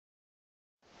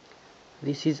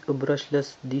This is a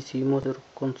brushless DC motor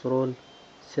control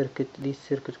circuit. This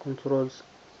circuit controls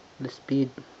the speed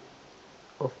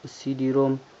of a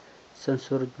CD-ROM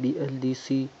sensored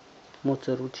BLDC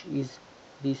motor, which is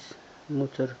this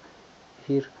motor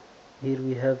here. Here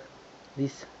we have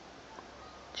this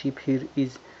chip here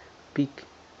is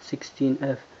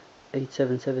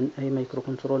PIC16F877A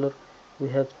microcontroller. We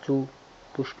have two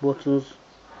push buttons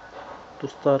to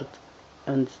start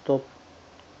and stop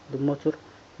the motor.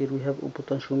 Here we have a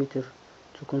potentiometer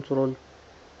to control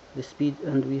the speed,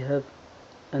 and we have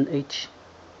an H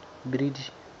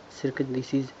bridge circuit.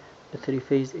 This is a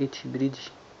three-phase H bridge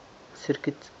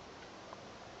circuit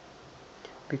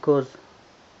because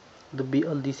the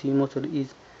BLDC motor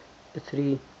is a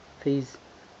three-phase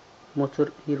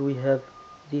motor. Here we have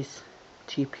this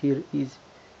chip here is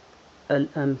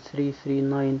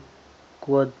LM339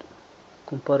 quad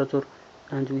comparator,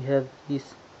 and we have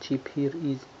this chip here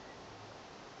is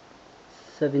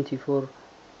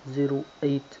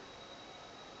 7408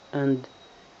 and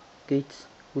gates.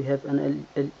 We have an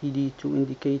LED to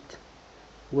indicate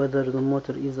whether the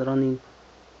motor is running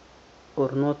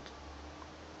or not.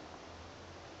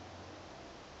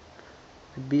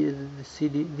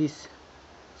 This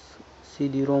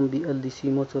CD-ROM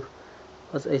BLDC motor,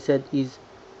 as I said, is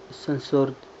a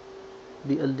sensored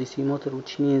BLDC motor,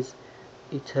 which means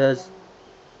it has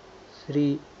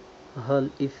three Hall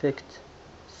effect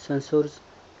sensors.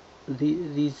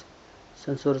 These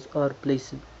sensors are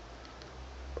placed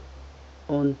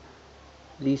on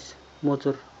this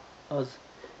motor, as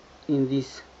in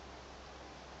this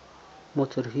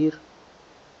motor here.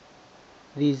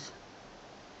 These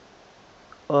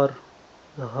are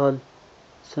the Hall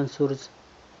sensors.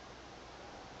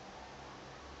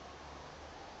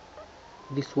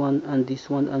 This one and this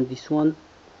one and this one.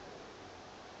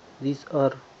 These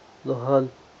are the Hall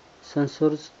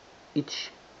sensors. Each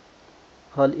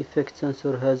Hall effect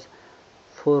sensor has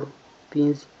 4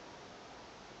 pins,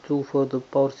 2 for the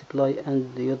power supply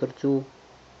and the other 2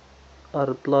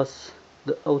 are plus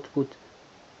the output.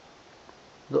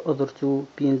 The other 2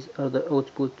 pins are the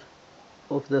output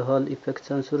of the Hall effect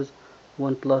sensors,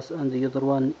 one plus and the other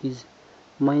one is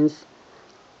minus.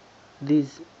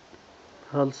 These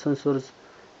Hall sensors,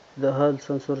 the Hall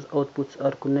sensors outputs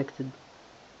are connected.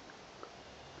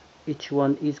 Each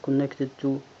one is connected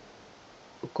to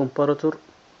a comparator.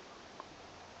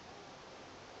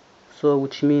 So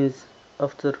which means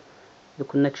after the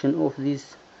connection of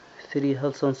these 3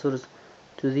 Hall sensors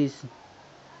to this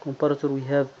comparator, we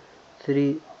have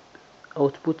 3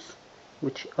 outputs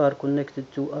which are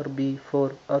connected to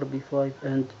RB4, RB5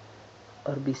 and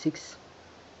RB6.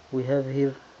 We have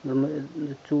here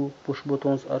the 2 push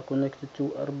buttons are connected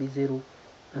to RB0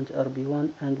 and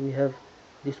RB1, and we have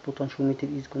this potentiometer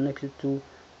is connected to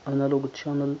analog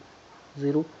channel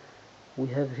 0. We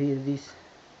have here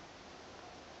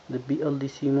the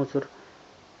BLDC motor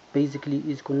basically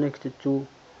is connected to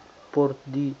port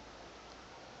D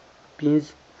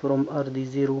pins from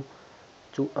RD0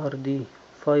 to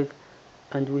RD5,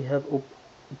 and we have a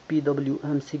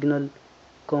PWM signal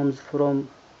comes from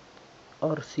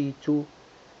RC2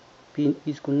 pin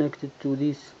is connected to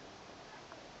this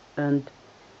and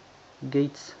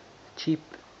gates chip.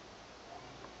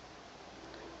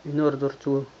 In order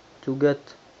to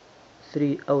get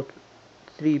 3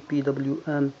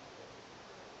 PWM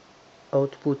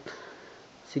output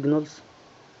signals.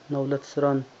 Now let's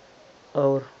run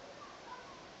our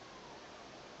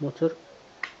motor.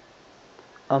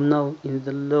 I'm now in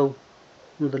the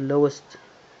lowest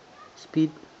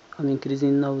speed. I'm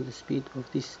increasing now the speed of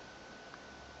this.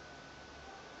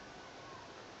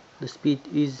 The speed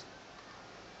is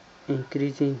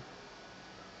increasing,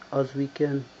 as we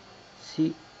can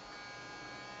see.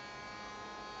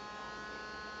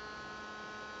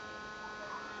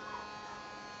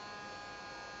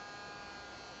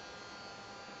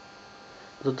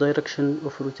 The direction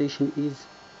of rotation is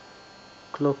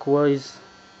clockwise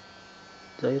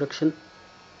direction.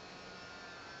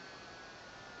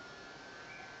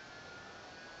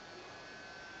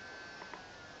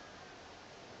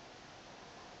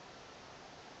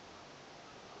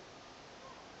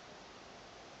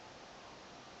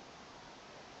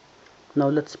 Now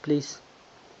let's place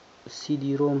a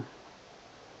CD-ROM.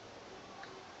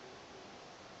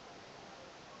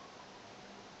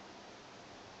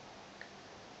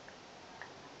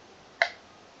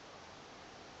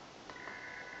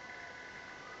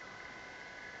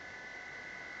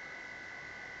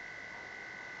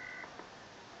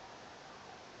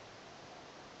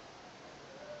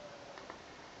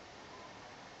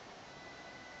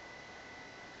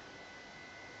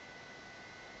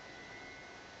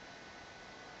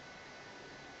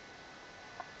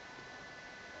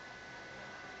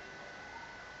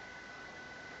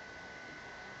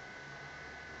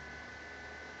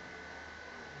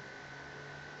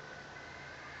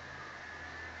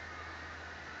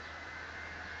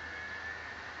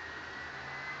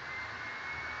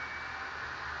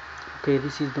 Okay,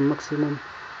 this is the maximum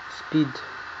speed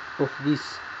of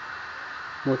this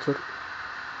motor.